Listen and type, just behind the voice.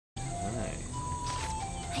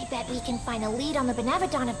bet we can find a lead on the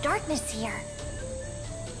Benevodon of Darkness here.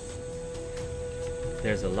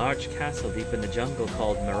 There's a large castle deep in the jungle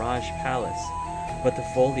called Mirage Palace, but the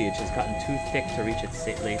foliage has gotten too thick to reach its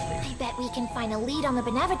state lately. I bet we can find a lead on the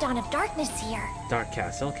Benevodon of Darkness here. Dark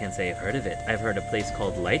Castle? Can't say I've heard of it. I've heard a place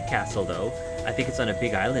called Light Castle, though. I think it's on a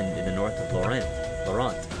big island in the north of Laurent.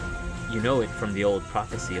 You know it from the old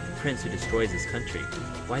prophecy of the prince who destroys his country.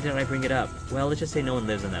 Why did I bring it up? Well, let's just say no one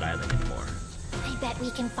lives on that island anymore. I bet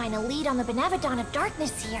we can find a lead on the Benevodon of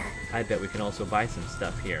Darkness here. I bet we can also buy some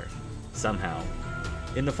stuff here. Somehow.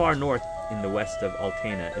 In the far north, in the west of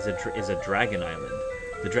Altena, is a dragon island.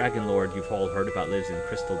 The dragon lord you've all heard about lives in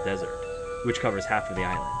Crystal Desert, which covers half of the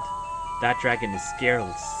island. That dragon is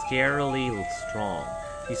scarily strong.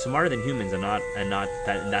 He's smarter than humans, and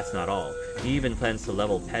that's not all. He even plans to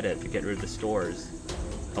level Peta to get rid of the stores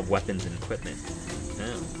of weapons and equipment.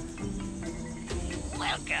 Oh.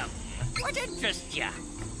 Welcome. What interests ya?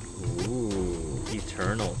 Ooh,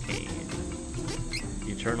 Eternal Cane.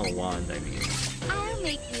 Eternal Wand, I mean. I'll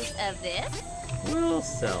make use of this. We'll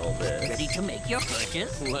sell this. Ready to make your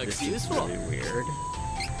purchase? Looks This useful. is really weird.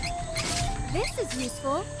 This is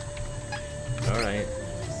useful. Alright.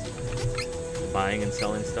 Buying and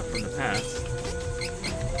selling stuff from the past.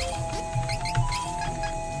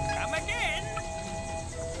 Come again.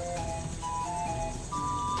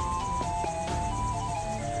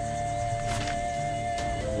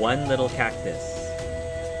 One little cactus.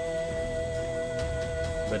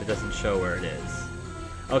 But it doesn't show where it is.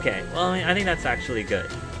 Okay, well, I think that's actually good.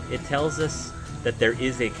 It tells us that there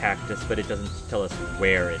is a cactus, but it doesn't tell us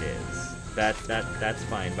where it is. That's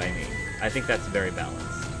fine by me. I think that's very balanced.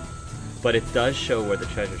 But it does show where the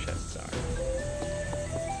treasure chests are.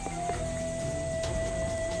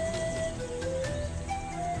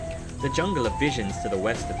 The jungle of visions to the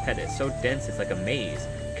west of Pet is so dense it's like a maze.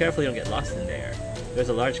 Carefully, don't get lost in there. There's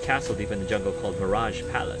a large castle deep in the jungle called Mirage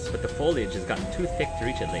Palace, but the foliage has gotten too thick to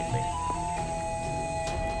reach it lately.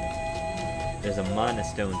 There's a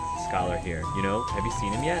Monostone scholar here. You know, have you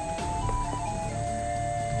seen him yet?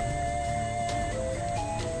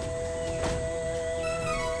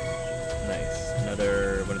 Nice.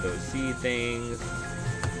 Another one of those seed things.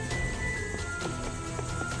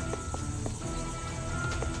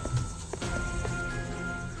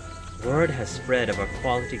 Word has spread of our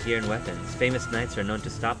quality gear and weapons. Famous knights are known to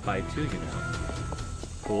stop by too, you know.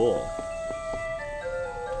 Cool.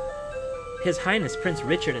 His Highness Prince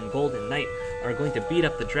Richard and Golden Knight are going to beat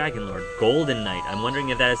up the Dragon Lord. Golden Knight. I'm wondering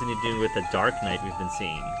if that has anything to do with the Dark Knight we've been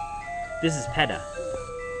seeing. This is Peta.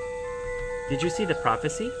 Did you see the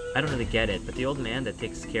prophecy? I don't really get it, but the old man that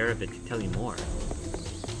takes care of it can tell you more.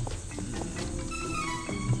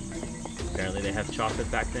 Apparently they have chocolate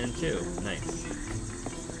back then too. Nice.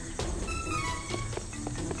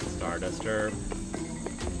 Stardust Herb.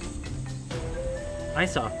 I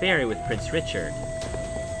saw a fairy with Prince Richard.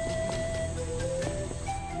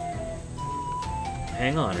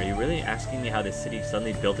 Hang on, are you really asking me how this city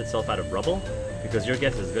suddenly built itself out of rubble? Because your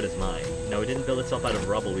guess is as good as mine. No, it didn't build itself out of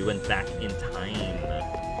rubble, we went back in time.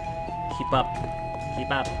 Keep up. Keep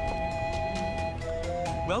up.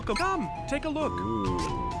 Welcome. Come, take a look.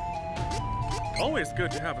 Ooh. Always good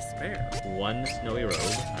to have a spare. One snowy robe.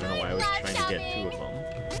 I don't know why I was trying to get two of them.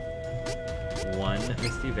 One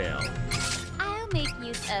misty veil. I'll make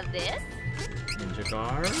use of this. Ninja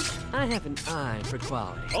guard. I have an eye for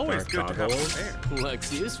quality. Always Dark good to have a goggles. spare.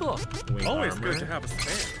 Looks useful. Wing Always armor. good to have a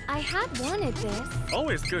spare. I had wanted this.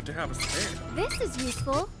 Always good to have a spare. This is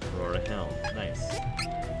useful. Aurora Helm. Nice.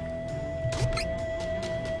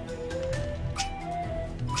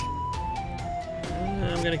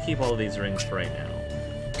 I'm gonna keep all these rings for right now.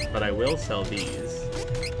 But I will sell these.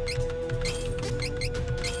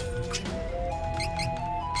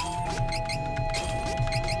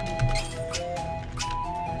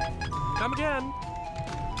 Come again.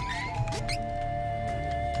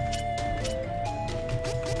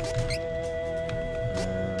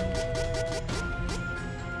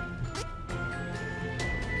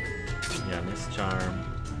 Yeah, Miss Charm.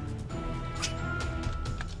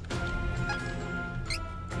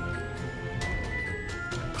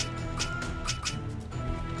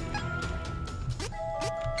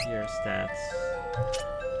 Your stats.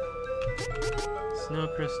 Snow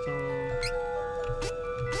Crystal.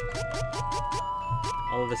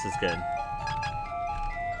 All of this is good.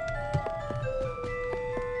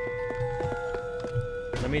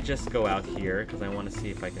 Let me just go out here because I want to see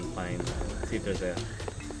if I can see if there's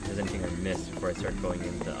anything I missed before I start going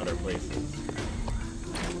into other places.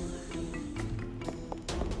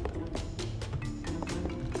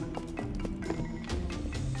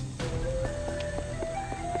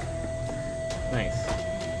 Nice.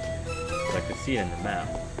 But I could see it in the map.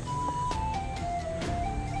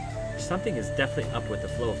 Something is definitely up with the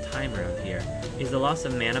flow of time around here. Is the loss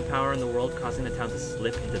of mana power in the world causing the town to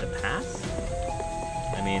slip into the past?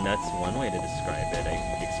 I mean, that's one way to describe it.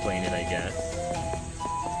 Explain it, I guess.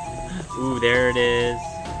 Ooh, there it is.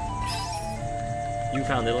 You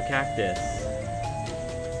found little cactus.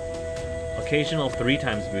 Occasional 3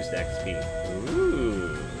 times boost XP.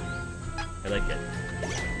 Ooh. I like it.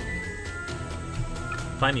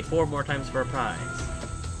 Find me 4 more times for a prize.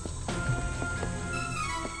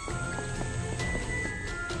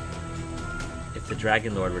 If the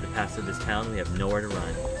Dragon Lord were to pass through this town, we have nowhere to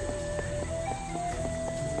run.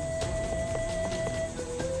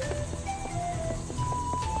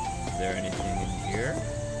 Is there anything in here?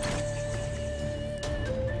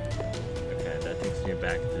 Okay, that takes me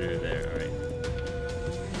back through there, alright.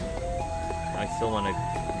 I still want to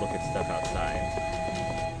look at stuff outside.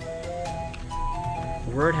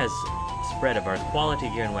 Word has spread of our quality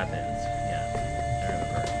gear and weapons. Yeah, I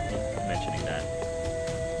remember mentioning that.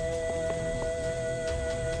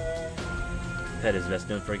 Pet is best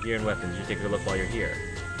known for gear and weapons. You take a look while you're here.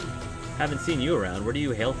 Haven't seen you around. Where do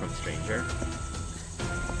you hail from, stranger?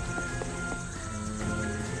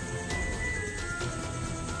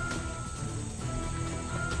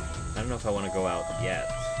 I don't know if I want to go out yet.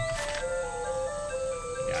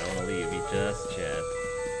 Yeah, I don't want to leave just yet.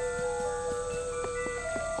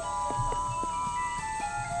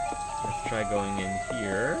 Let's try going in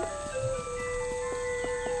here.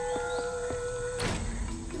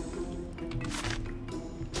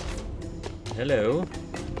 Hello.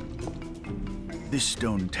 This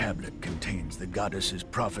stone tablet contains the goddess's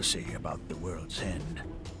prophecy about the world's end.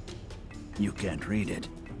 You can't read it.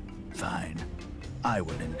 Fine. I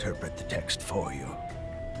will interpret the text for you.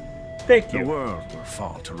 Thank The you. world will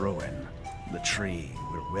fall to ruin. The tree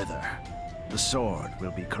will wither. The sword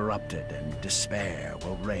will be corrupted, and despair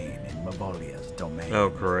will reign in Mavolia's domain. Oh,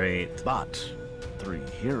 great. But 3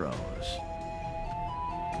 heroes.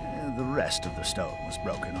 The rest of the stone was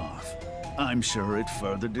broken off. I'm sure it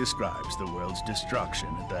further describes the world's destruction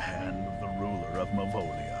at the hand of the ruler of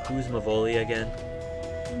Mavolia. Who's Mavolia again?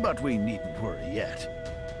 But we needn't worry yet.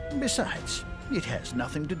 Besides, it has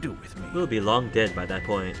nothing to do with me. We'll be long dead by that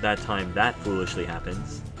time that foolishly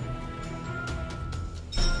happens.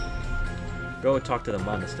 Go talk to the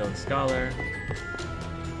Monostone Scholar.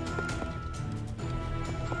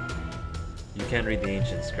 You can't read the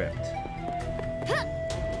ancient script.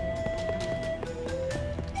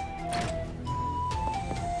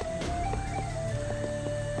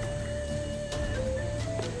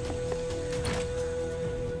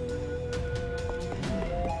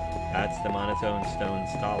 That's the Monotone Stone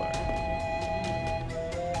Scholar.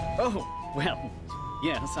 Oh, well,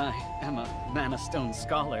 yes, I am a Mana Stone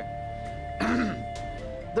Scholar.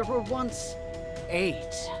 There were once 8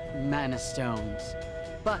 Mana Stones,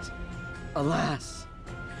 but alas,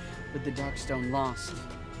 with the Darkstone lost,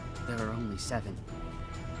 there are only 7.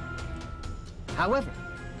 However,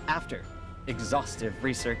 after exhaustive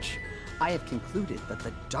research, I have concluded that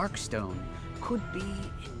the Darkstone could be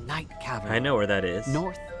in Night Cavern. I know where that is.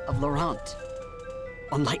 North of Laurent,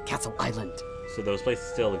 on Light Castle Island. So those places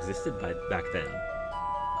still existed back then.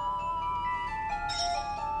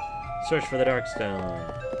 Search for the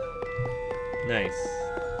Darkstone. Nice.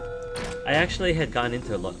 I actually had gone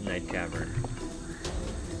into Night Cavern.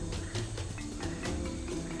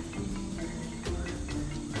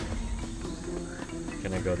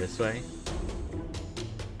 Can I go this way?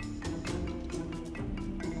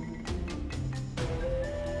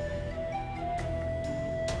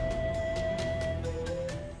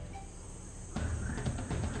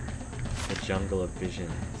 The Jungle of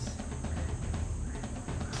Visions.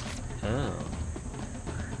 Oh.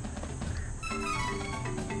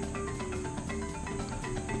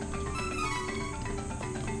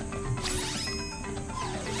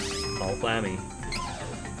 All flammy.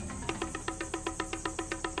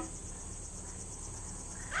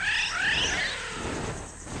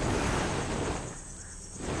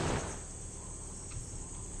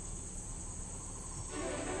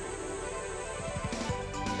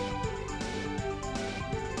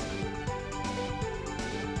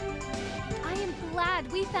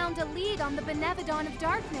 We found a lead on the Benevodon of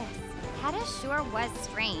Darkness. That sure was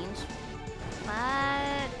strange.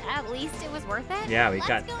 But at least it was worth it. Yeah,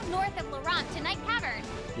 Let's go north of Laurent to Night Cavern.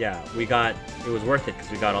 Yeah, it was worth it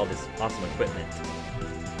because we got all this awesome equipment.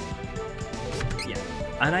 Yeah,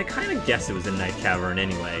 and I kind of guessed it was in Night Cavern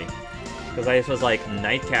anyway. Because I was like,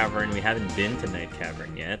 Night Cavern, we haven't been to Night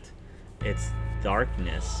Cavern yet. It's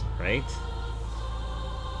darkness, right?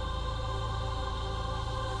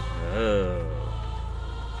 Oh.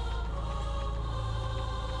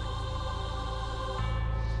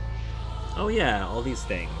 Oh yeah, all these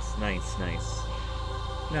things. Nice, nice.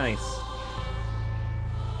 Nice.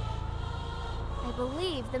 I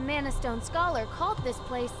believe the Mana Stone Scholar called this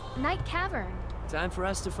place Night Cavern. Time for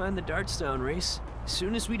us to find the Dartstone, Reese. As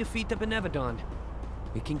soon as we defeat the Benevodon,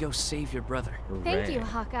 we can go save your brother. Thank Hooray. you,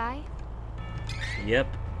 Hawkeye. Yep.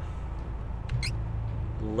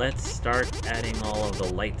 Let's start adding all of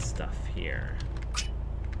the light stuff here.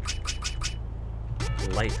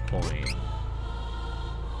 Litecoin.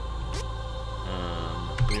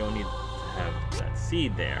 We don't need to have that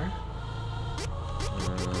seed there.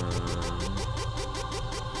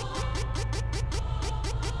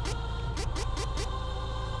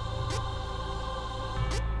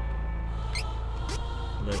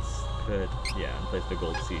 Let's put, yeah, place the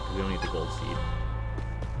gold seed, because we don't need the gold seed.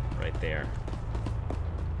 Right there.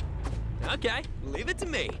 Okay, leave it to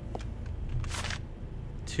me.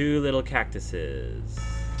 2 little cactuses.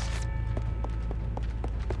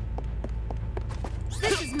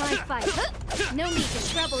 This is my fight. No need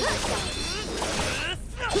to trouble yourself.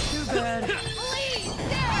 Too bad.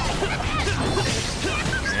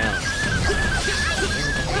 Yeah.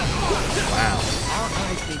 Wow. Our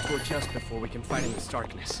eyes need to adjust before we can fight in this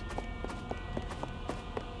darkness.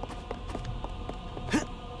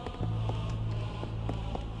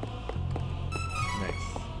 Nice.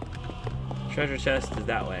 Treasure chest is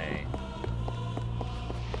that way.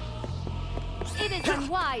 It is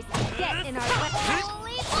unwise to get in our weapons.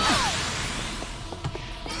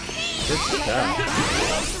 Good stuff.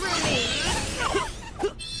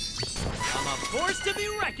 I'm a force to be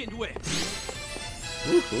reckoned with.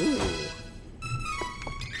 Woohoo.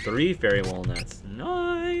 3 fairy walnuts.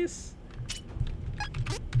 Nice.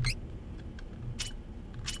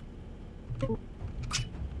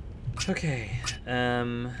 Okay.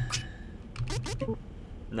 Nice.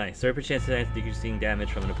 30% chance of decreasing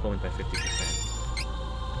damage from an opponent by 50%.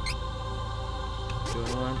 Do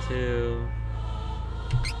I want to?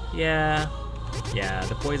 Yeah. Yeah,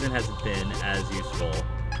 the poison hasn't been as useful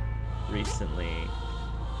recently.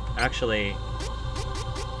 Actually,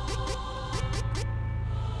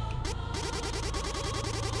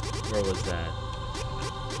 where was that?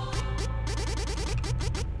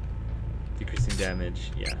 Decreasing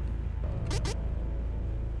damage, yeah.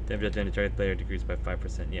 Damage at the end of target player decreased by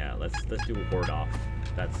 5%. Yeah, let's do a ward off.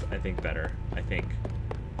 That's, I think, better. I think,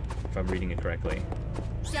 if I'm reading it correctly.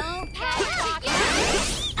 Don't talk.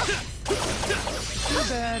 Too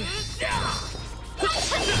bad. I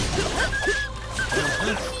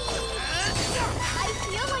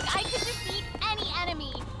feel like I could defeat any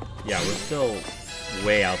enemy. Yeah, we're still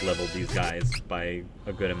way out-leveled these guys by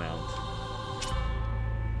a good amount.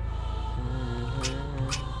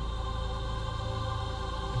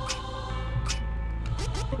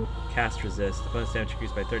 Cast resist. Opponent's damage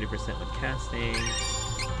increased by 30% when casting.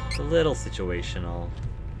 It's a little situational.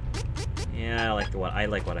 Yeah, I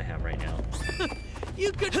like what I have right now.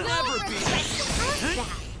 You could never be.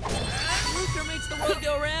 Luther makes the world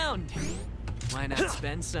go round. Why not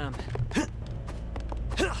spend some?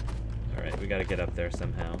 Alright, we gotta get up there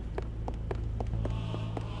somehow.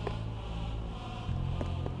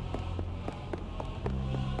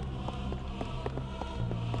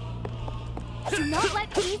 Do not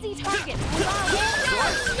let easy targets move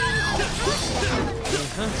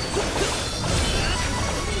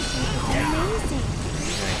Amazing.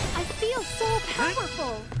 I feel so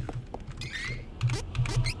powerful.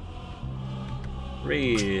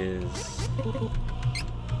 Raise.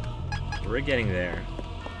 We're getting there.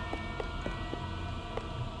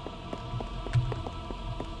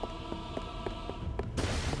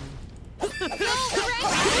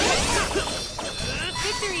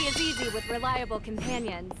 Victory is easy with reliable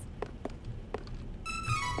companions.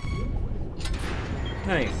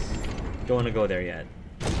 Nice. Don't want to go there yet.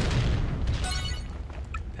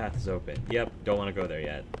 Path is open. Yep, don't want to go there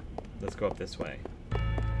yet. Let's go up this way.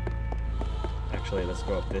 Actually, let's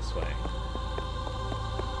go up this way.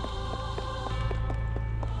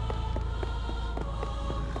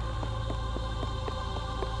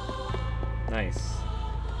 Nice.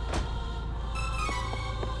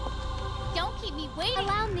 Don't keep me waiting.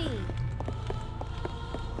 Allow me.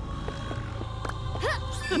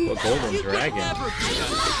 Ooh, a golden dragon.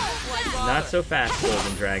 Not so fast,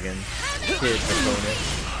 golden dragon. Kids opponent.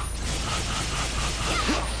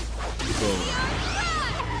 Boom.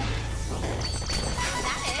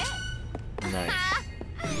 Nice.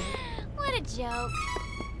 What a joke.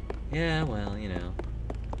 Yeah, well, you know.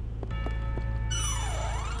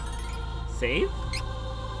 Save?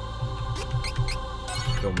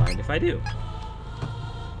 Don't mind if I do.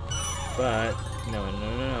 But no, I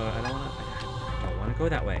don't want to go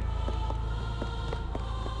that way.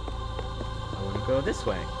 We'll go this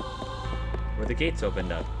way, where the gates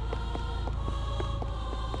opened up.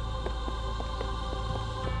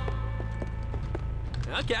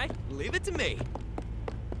 Okay, leave it to me.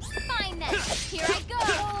 Fine then. Here I go.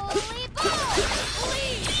 Holy ball!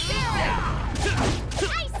 Please, Spirit!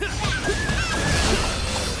 Ice Smash!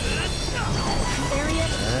 Area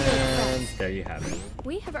And there you have it.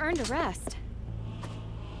 We have earned a rest.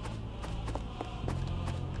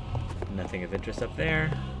 Nothing of interest up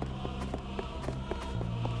there.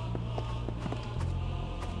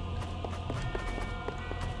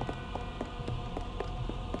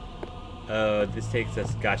 Oh, this takes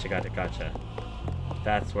us. Gotcha.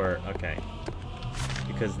 That's where. Okay.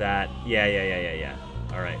 Because that. Yeah.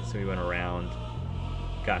 Alright, so we went around.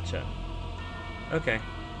 Gotcha. Okay.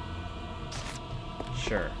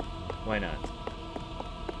 Sure. Why not?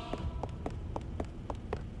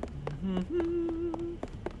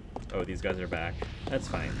 Oh, these guys are back. That's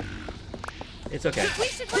fine. It's okay. We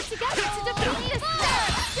should work together to defeat this threat!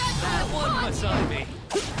 That one must on me.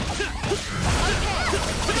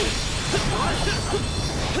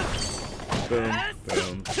 Boom,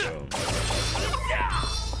 boom, boom.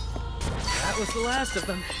 That was the last of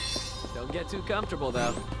them. Don't get too comfortable,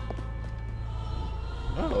 though.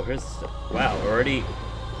 Oh, here's... Wow,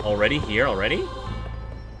 already here already?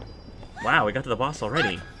 Wow, we got to the boss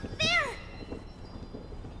already. There!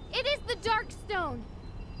 It is the Dark Stone.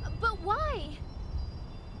 But why?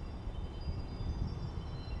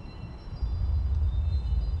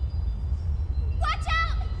 Watch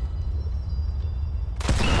out!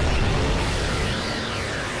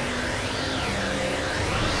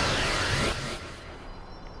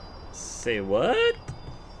 Say what?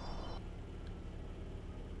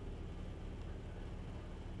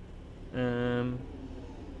 Oh.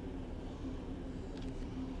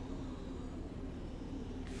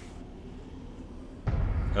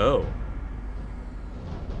 Oh.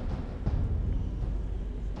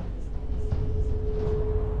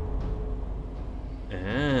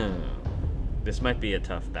 This might be a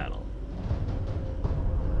tough battle.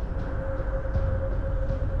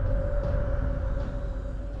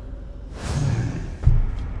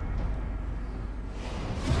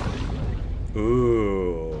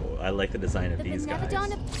 Ooh, I like the design of these guys.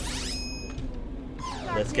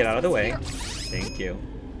 Let's get out of the way. Thank you.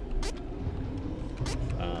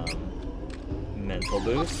 Mental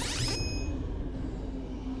boost.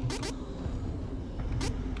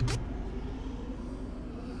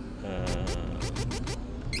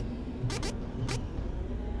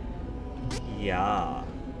 Yeah.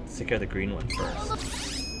 Secure the green one first.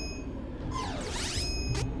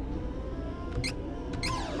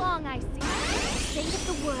 Long I see. The fate of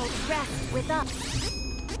the world rests with us.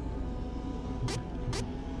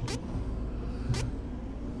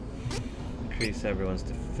 Increase everyone's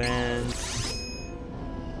defense.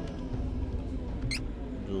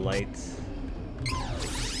 Light.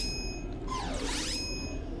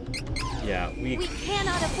 Yeah, We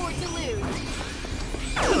cannot afford to lose.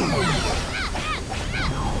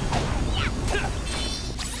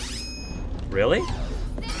 Really? You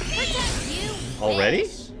Already?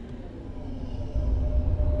 wish.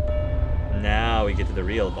 Now we get to the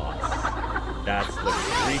real boss. That's the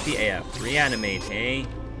creepy AF. Reanimate, hey?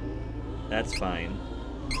 That's fine.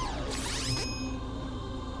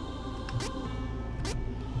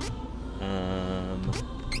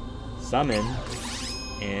 Summon.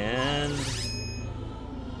 And...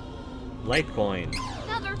 Litecoin.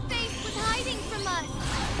 Another face was hiding from us.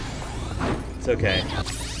 It's okay.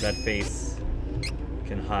 That face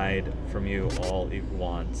can hide from you all it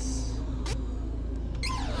wants.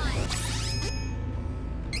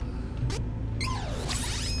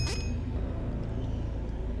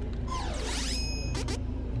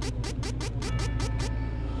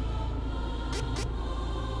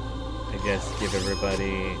 I guess give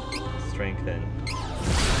everybody strength then.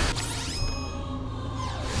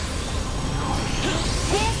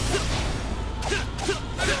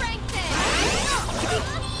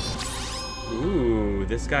 Ooh,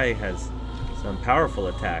 this guy has some powerful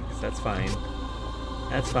attacks. That's fine.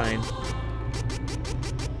 That's fine.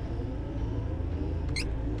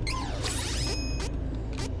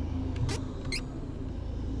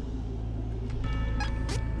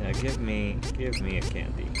 Now give me a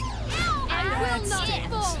candy. I will not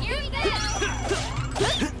fall. Here.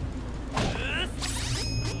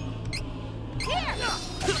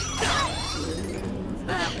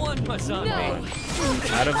 That one must on me.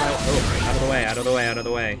 Out of the way, out of the way, out of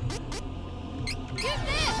the way.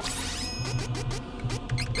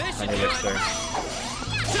 This should Honey do it. Elixir.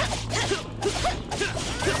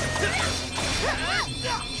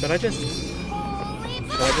 Should I just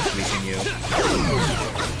Did I just weaken you?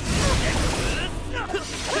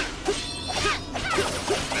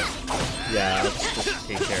 Yeah, let's just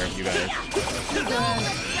take care of you guys.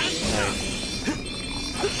 Nice.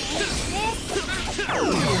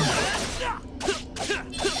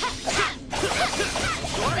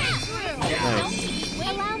 Nice.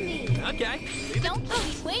 Allow me. Okay. Don't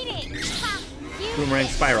keep waiting. Boomerang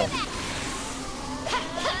spiral.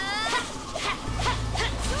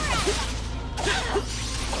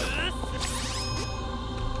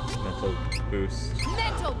 Mental boost.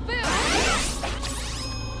 Mental boost.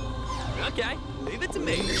 Okay. Leave it to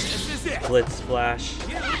me. This is it. Blitz flash.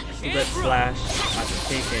 Blitz flash. I've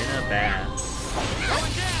taken a bath.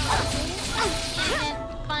 Going down.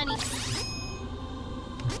 Funny.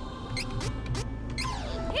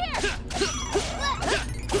 Here.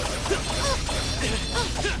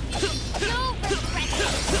 No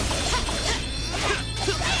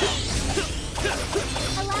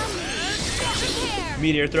Allow me. Here.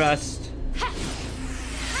 Meteor thrust.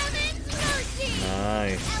 Heaven's mercy.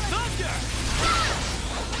 Nice. Thunder.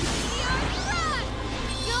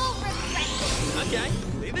 You'll regret it. Okay.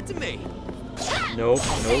 Leave it to me. Nope,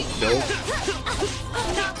 nope, nope.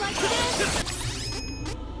 Not like this.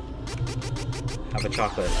 Have a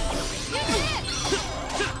chocolate.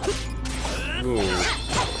 You Ooh.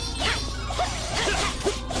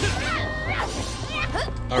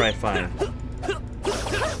 Alright, fine.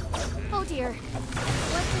 Oh dear.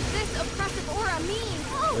 What does this oppressive aura mean?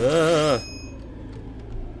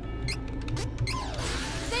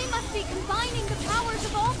 They must be combining the powers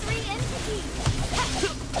of all three entities.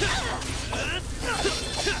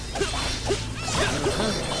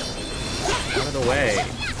 Out of the way.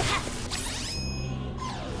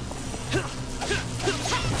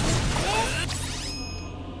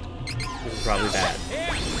 This is probably bad.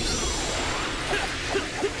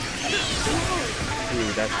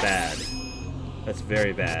 Ooh, that's bad. That's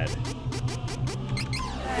very bad.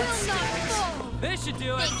 Will not fall. This should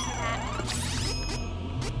do it.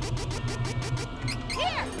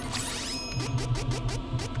 Here.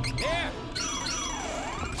 Here.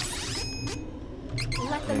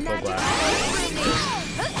 Let the Info magic blast. flow through me.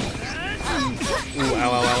 Ooh,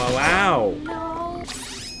 ow, ow, ow, ow, ow! No.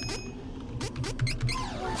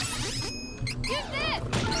 Use this.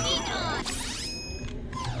 Eat on.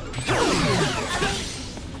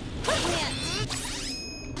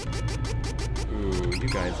 Ooh, you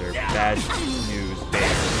guys are bad news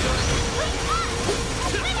bears.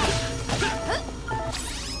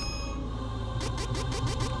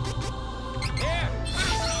 Here.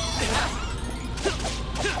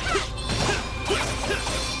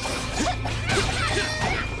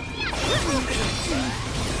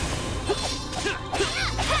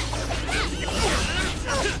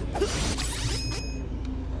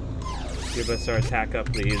 Give us our attack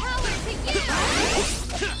up, please. Power to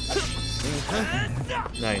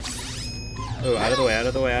you. Nice. Oh, out of the way, out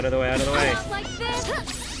of the way, out of the way, out of the way. Not like this.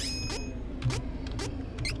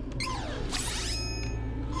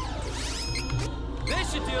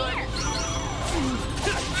 This should do it.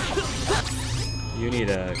 You need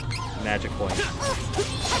a magic point. Here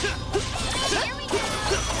we go.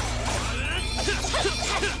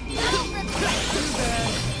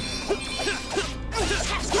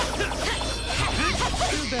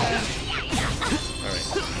 Alright.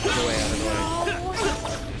 Out of the way, out of the way.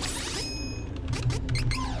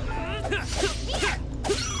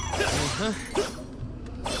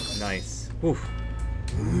 Nice. Whew.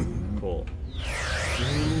 Cool.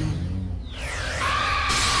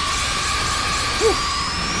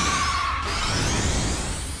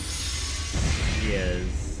 He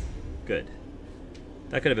is good.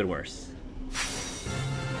 That could have been worse.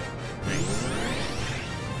 Nice.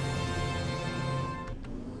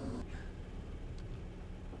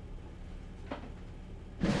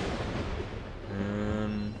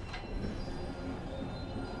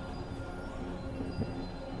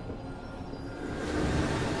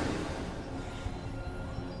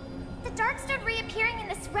 The Darkstone reappearing in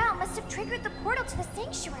this realm must have triggered the portal to the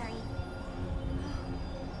sanctuary.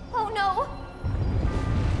 Oh no!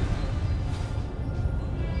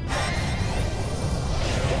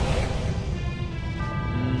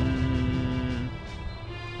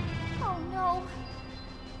 Oh no.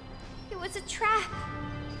 It was a trap.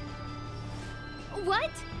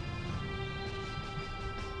 What?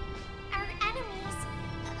 Our enemies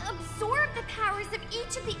absorbed the powers of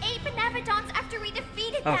each of the 8 Benevodons after we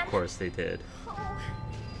defeated them. Of course they did. Oh,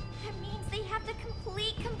 that means they have the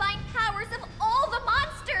complete combined powers of all the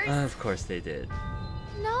monsters. Of course they did.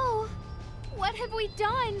 No. What have we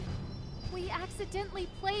done? We accidentally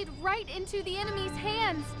played right into the enemy's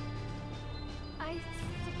hands. I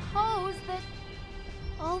suppose that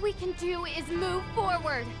all we can do is move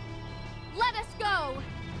forward. Let us go!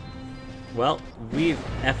 Well, we've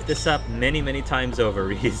effed this up many, many times over,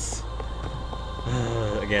 Reese.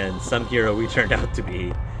 Again, some hero we turned out to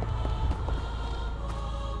be.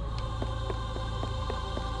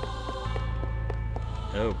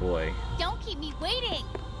 Oh boy. Don't keep me waiting.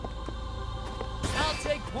 I'll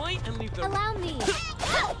take point and leave the. Allow me. Time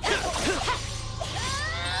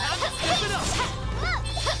to step it up.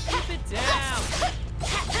 Keep it down.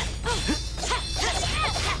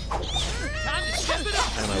 Time to step it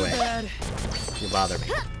up. Out of my way. You bother me.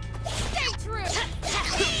 Stay true!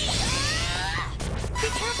 Be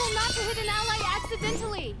careful not to hit an ally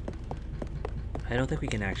accidentally! I don't think we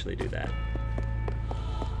can actually do that.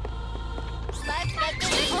 Let's get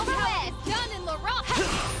this over with. Done in the rock!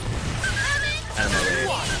 Out of my way.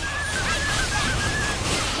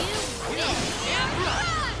 You win.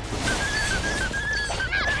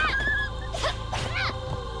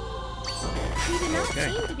 We do not Okay.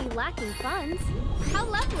 seem to be lacking funds. How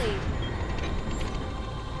lovely!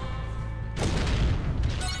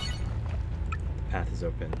 Path is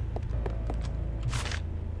open.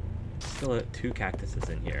 Still 2 cactuses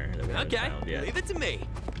in here that we haven't Okay, found yet. leave it to me.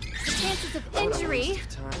 The chances of injury.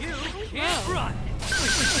 You can't run.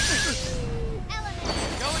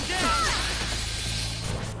 Going down.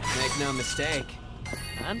 Make no mistake,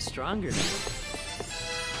 I'm stronger than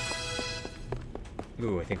you.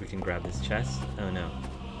 Ooh, I think we can grab this chest. Oh no.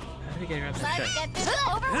 How do we grab this Let's chest? get this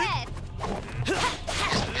over with.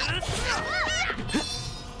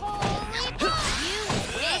 Holy cow! You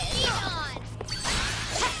win.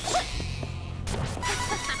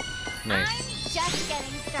 Nice. I'm just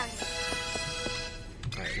getting started.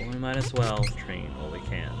 Alright, well we might as well train while we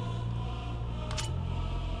can.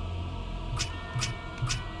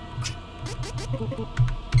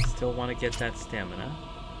 Still want to get that stamina.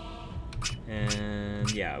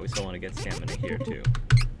 And yeah, we still want to get stamina here too.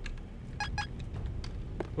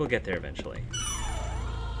 We'll get there eventually.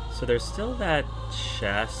 So there's still that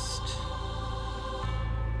chest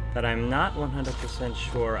that I'm not 100%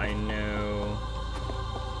 sure I know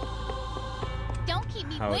Don't keep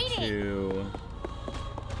me how waiting. to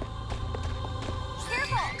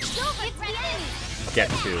Careful! Don't get ready. get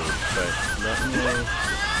to, but let me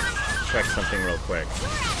check something real quick.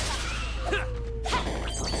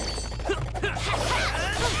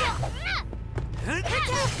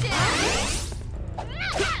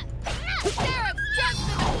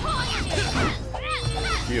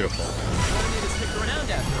 Beautiful. I need to stick around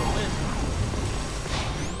after a win.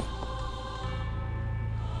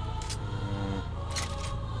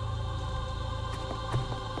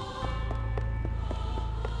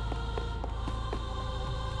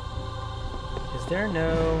 Is there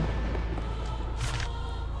no...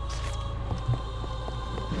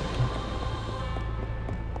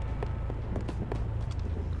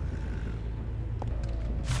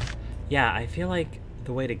 Yeah, I feel like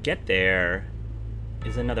the way to get there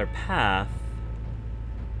is another path,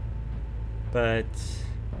 but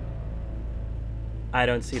I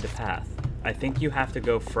don't see the path. I think you have to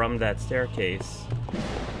go from that staircase,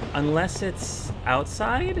 unless it's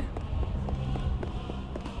outside?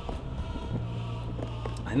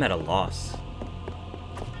 I'm at a loss,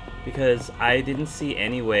 because I didn't see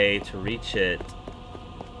any way to reach it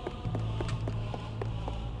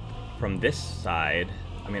from this side.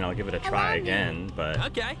 I mean, I'll give it a try again, but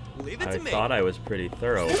Okay, leave it I to me. thought I was pretty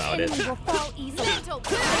thorough about it. Enemy will fall easily. Don't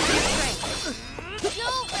regret it. You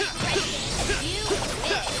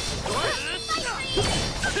win.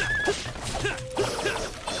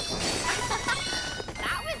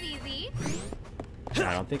 That was easy.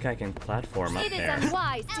 I don't think I can platform up It is there.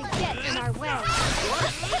 unwise to get in our way.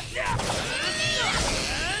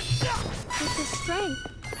 With the strength,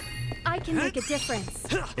 I can make a difference.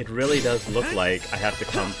 It really does look like I have to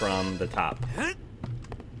come from the top.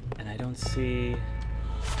 And I don't see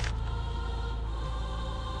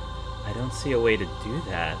a way to do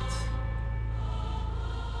that.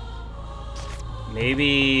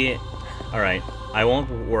 Maybe... Alright, I won't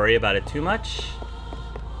worry about it too much.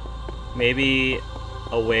 Maybe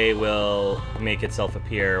a way will make itself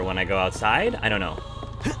appear when I go outside? I don't know.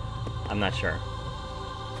 I'm not sure.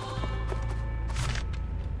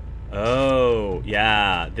 Oh,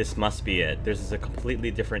 yeah, this must be it. This is a completely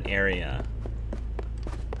different area.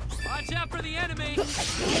 Watch out for the enemy.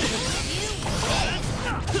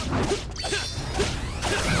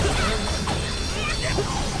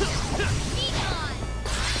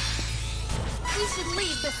 We should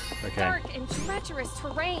leave this Okay. dark and treacherous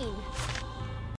terrain.